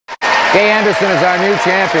Gay Anderson is our new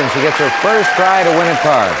champion. She gets her first try to win a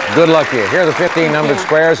car. Good luck to you. Here are the 15 numbered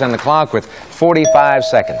squares and the clock with 45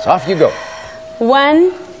 seconds. Off you go.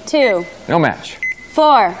 1, 2. No match.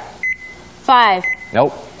 4, 5.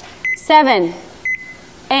 Nope. 7,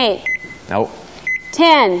 8. Nope.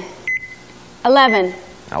 10, 11.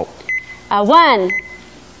 Nope. 1,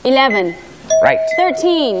 11. Right.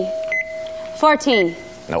 13, 14.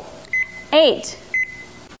 Nope. 8,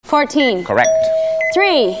 14. Correct.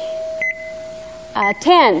 3,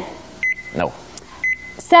 10. No.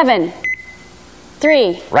 7,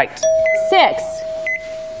 3. Right. 6,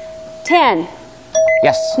 10.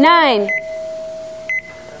 Yes. 9,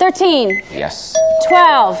 13. Yes.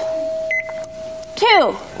 12,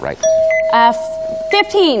 2. Right.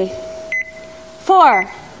 15, 4.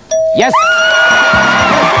 Yes.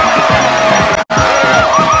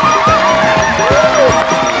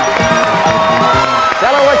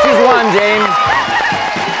 Tell her what she's won, Jane.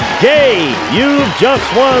 Gay, you've just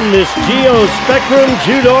won this Geo Spectrum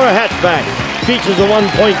two-door hatchback. Features a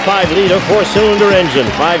 1.5-liter four-cylinder engine,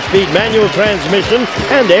 5-speed manual transmission,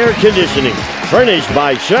 and air conditioning. Furnished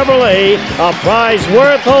by Chevrolet, a prize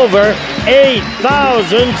worth over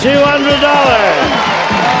 $8,200.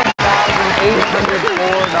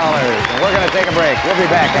 $804. And we're going to take a break. We'll be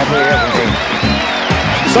back after we hear from Jane.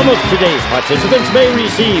 Some of today's participants may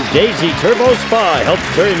receive Daisy Turbo Spa.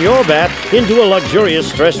 Helps turn your bath into a luxurious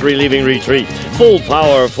stress-relieving retreat. Full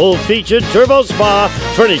power, full-featured Turbo Spa,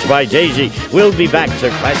 furnished by Daisy. We'll be back to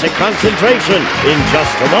Classic Concentration in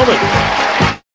just a moment.